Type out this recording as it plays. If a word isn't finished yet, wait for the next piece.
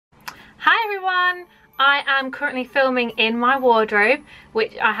everyone, I am currently filming in my wardrobe,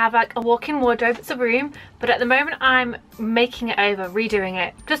 which I have like a walk-in wardrobe. It's a room, but at the moment I'm making it over, redoing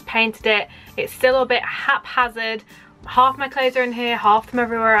it, just painted it. It's still a bit haphazard. Half my clothes are in here, half from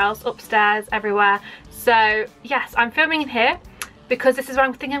everywhere else, upstairs, everywhere. So yes, I'm filming in here because this is where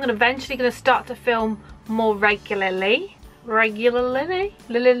I'm thinking I'm eventually going to start to film more regularly. So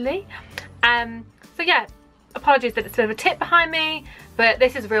yeah, apologies that it's a bit of a tip behind me, but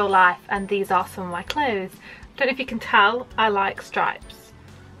this is real life and these are some of my clothes. Don't know if you can tell, I like stripes.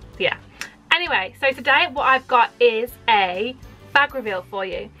 Yeah. Anyway, so today what I've got is a bag reveal for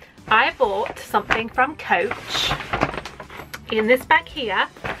you. I bought something from Coach in this bag here.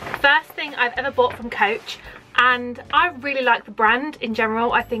 First thing I've ever bought from Coach, and I really like the brand in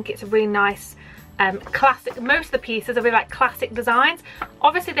general. I think it's a really nice classic. Most of the pieces are really like classic designs.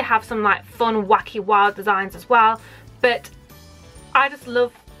 Obviously they have some like fun, wacky, wild designs as well, but I just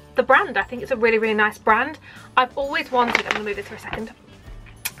love the brand. I think it's a really, really nice brand. I've always wanted, I'm gonna move this for a second.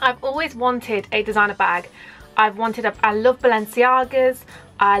 I've always wanted a designer bag. I love Balenciagas,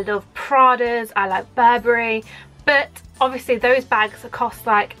 I love Pradas, I like Burberry, but obviously those bags cost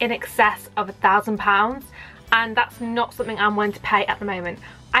like in excess of £1,000, and that's not something I'm willing to pay at the moment.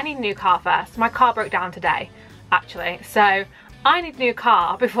 I need a new car first. My car broke down today, actually, so I need a new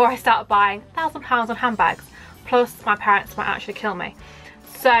car before I start buying £1,000 on handbags. Plus, my parents might actually kill me.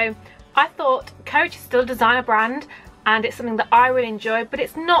 So I thought Coach is still a designer brand, and it's something that I really enjoy, but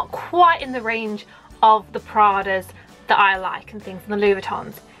it's not quite in the range of the Pradas that I like and things, and the Louis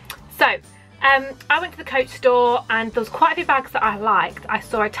Vuittons. So I went to the Coach store and there was quite a few bags that I liked. I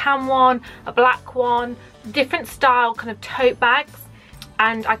saw a tan one, a black one, different style kind of tote bags,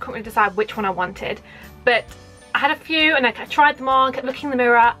 and I couldn't really decide which one I wanted. But I had a few and I tried them on, kept looking in the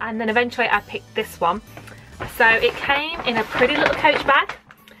mirror, and then eventually I picked this one. So it came in a pretty little Coach bag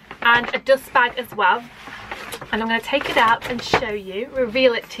and a dust bag as well. And I'm going to take it out and show you,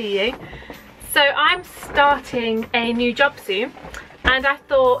 reveal it to you. So I'm starting a new job soon, and I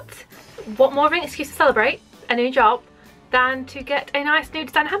thought, what more of an excuse to celebrate a new job than to get a nice new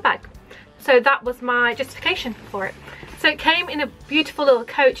design handbag. So that was my justification for it. So it came in a beautiful little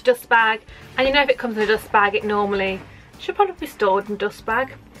Coach dust bag, and you know if it comes in a dust bag it normally should probably be stored in a dust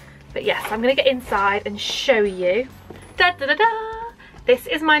bag. But yes, I'm going to get inside and show you. Da da da da! This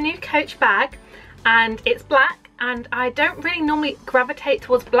is my new Coach bag, and it's black, and I don't really normally gravitate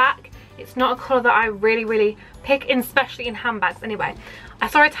towards black. It's not a colour that I really pick, especially in handbags anyway. I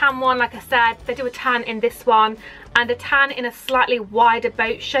saw a tan one, like I said. They do a tan in this one, and a tan in a slightly wider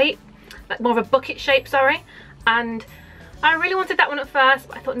boat shape, like more of a bucket shape, sorry. And I really wanted that one at first,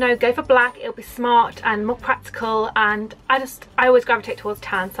 but I thought no, go for black, it'll be smart and more practical, and I always gravitate towards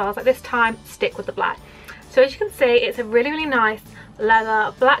tan, so I was like, this time stick with the black. So as you can see, it's a really nice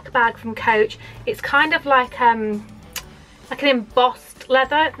leather black bag from Coach. It's kind of like an embossed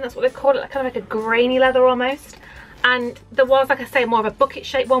leather, I think that's what they call it, like kind of like a grainy leather almost. And there was, like I say, more of a bucket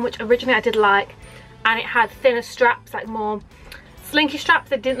shaped one, which originally I did like, and it had thinner straps, like more slinky straps.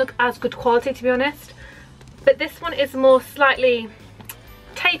 They didn't look as good quality, to be honest. But this one is more slightly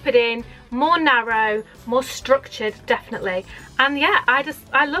tapered in, more narrow, more structured, definitely. And yeah, I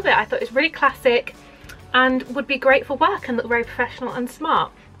love it. I thought it's really classic and would be great for work and look very professional and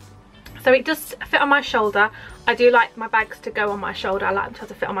smart. So it does fit on my shoulder. I do like my bags to go on my shoulder. I like them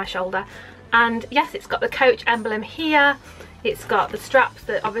to fit on my shoulder. And yes, it's got the Coach emblem here. It's got the straps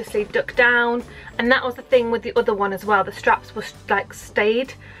that obviously duck down, and that was the thing with the other one as well. The straps were like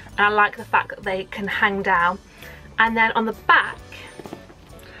stayed, and I like the fact that they can hang down. And then on the back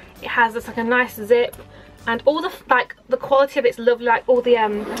it has this like a nice zip, and all the quality of it's lovely. Like all the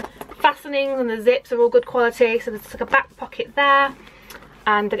fastenings and the zips are all good quality. So there's like a back pocket there,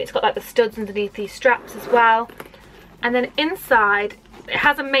 and then it's got like the studs underneath these straps as well. And then inside it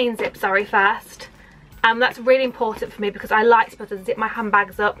has a main zip, sorry, first. That's really important for me because I like to be able to zip my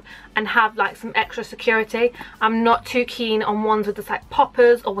handbags up and have like some extra security. I'm not too keen on ones with just like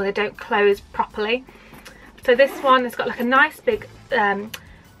poppers or where they don't close properly. So this one has got like a nice big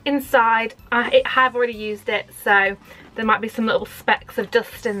inside. I have already used it, so there might be some little specks of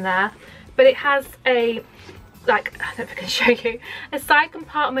dust in there. But it has a, like, I don't know if I can show you, a side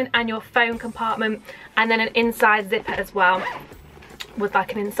compartment and your phone compartment, and then an inside zipper as well, with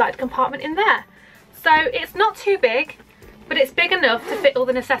like an inside compartment in there. So it's not too big, but it's big enough to fit all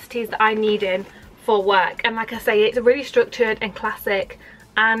the necessities that I need in for work. And like I say, it's really structured and classic,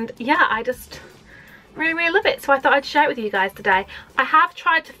 and yeah, I just really love it. So I thought I'd share it with you guys today. I have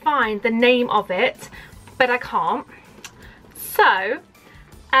tried to find the name of it, but I can't. So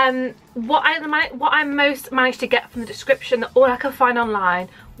what I most managed to get from the description, that all I could find online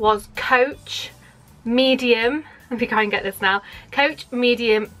was Coach medium, let me try and get this now, Coach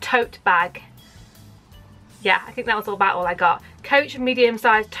medium tote bag. Yeah, I think that was about all I got. Coach medium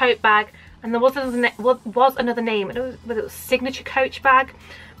size tote bag, and there was another name, it was signature Coach bag.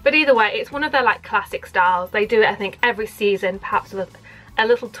 But either way, it's one of their like classic styles. They do it I think every season, perhaps with a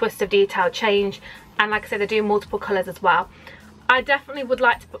little twist of detail change, and like I said, they do multiple colours as well. I definitely would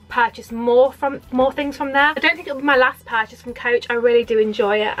like to purchase more things from there. I don't think it'll be my last purchase from Coach. I really do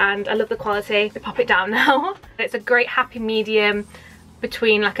enjoy it and I love the quality. Let me pop it down now. It's a great happy medium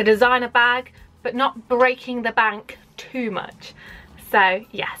between like a designer bag but not breaking the bank too much. So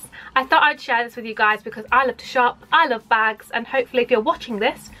yes, I thought I'd share this with you guys because I love to shop, I love bags, and hopefully if you're watching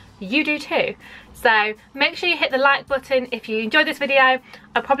this, you do too. So make sure you hit the like button if you enjoyed this video.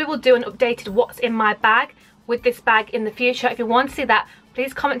 I probably will do an updated what's in my bag with this bag in the future. If you want to see that,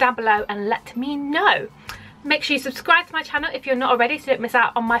 please comment down below and let me know. Make sure you subscribe to my channel if you're not already so you don't miss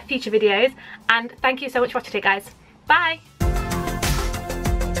out on my future videos, and thank you so much for watching today guys. Bye!